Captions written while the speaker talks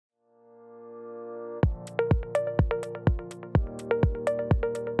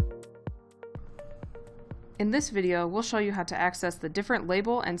In this video, we'll show you how to access the different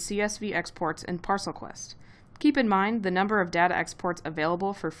label and CSV exports in ParcelQuest. Keep in mind, the number of data exports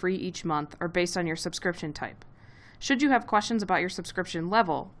available for free each month are based on your subscription type. Should you have questions about your subscription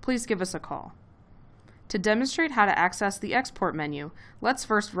level, please give us a call. To demonstrate how to access the export menu, let's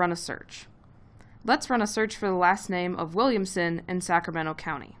first run a search. Let's run a search for the last name of Williamson in Sacramento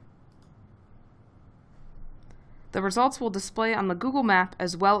County. The results will display on the Google map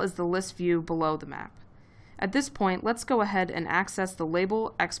as well as the list view below the map. At this point, let's go ahead and access the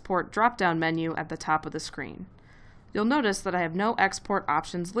Label Export drop-down menu at the top of the screen. You'll notice that I have no export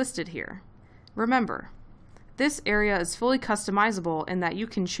options listed here. Remember, this area is fully customizable in that you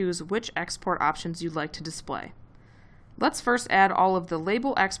can choose which export options you'd like to display. Let's first add all of the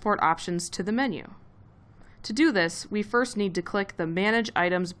label export options to the menu. To do this, we first need to click the Manage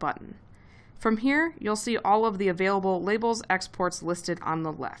Items button. From here, you'll see all of the available labels exports listed on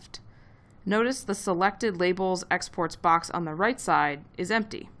the left. Notice the Selected Labels Exports box on the right side is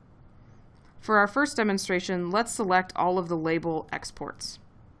empty. For our first demonstration, let's select all of the label exports.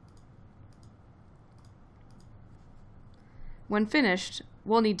 When finished,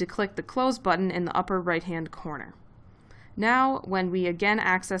 we'll need to click the Close button in the upper right-hand corner. Now, when we again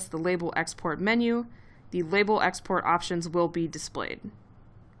access the Label Export menu, the label export options will be displayed.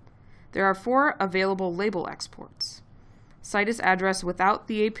 There are 4 available label exports: Citus address without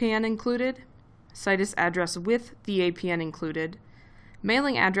the APN included, Citus address with the APN included,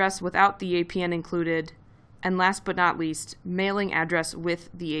 mailing address without the APN included, and last but not least, mailing address with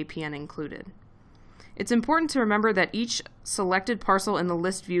the APN included. It's important to remember that each selected parcel in the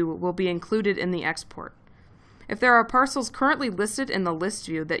list view will be included in the export. If there are parcels currently listed in the list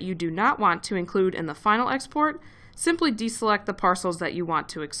view that you do not want to include in the final export, simply deselect the parcels that you want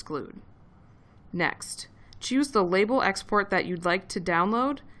to exclude. Next, choose the label export that you'd like to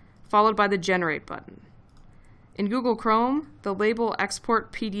download, followed by the Generate button. In Google Chrome, the Label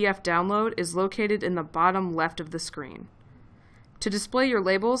Export PDF download is located in the bottom left of the screen. To display your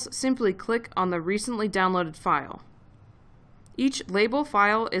labels, simply click on the recently downloaded file. Each label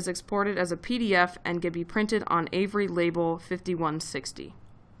file is exported as a PDF and can be printed on Avery Label 5160.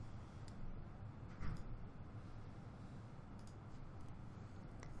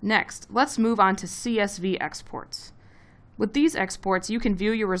 Next, let's move on to CSV exports. With these exports, you can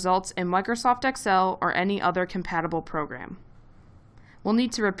view your results in Microsoft Excel or any other compatible program. We'll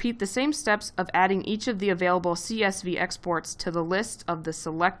need to repeat the same steps of adding each of the available CSV exports to the list of the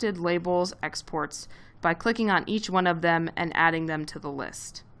selected labels exports by clicking on each one of them and adding them to the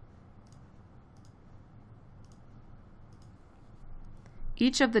list.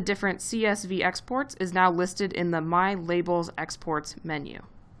 Each of the different CSV exports is now listed in the My Labels Exports menu.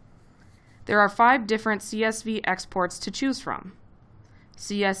 There are 5 different CSV exports to choose from: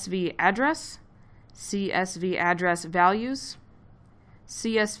 CSV address, CSV address values,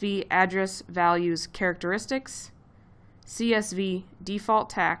 CSV address values characteristics, CSV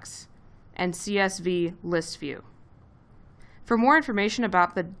default tax, and CSV list view. For more information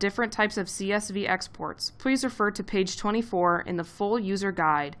about the different types of CSV exports, please refer to page 24 in the full user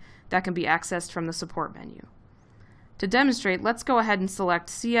guide that can be accessed from the support menu. To demonstrate, let's go ahead and select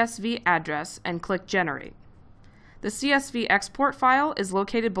CSV address and click Generate. The CSV export file is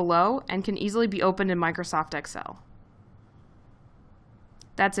located below and can easily be opened in Microsoft Excel.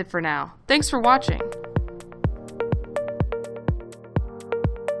 That's it for now. Thanks for watching.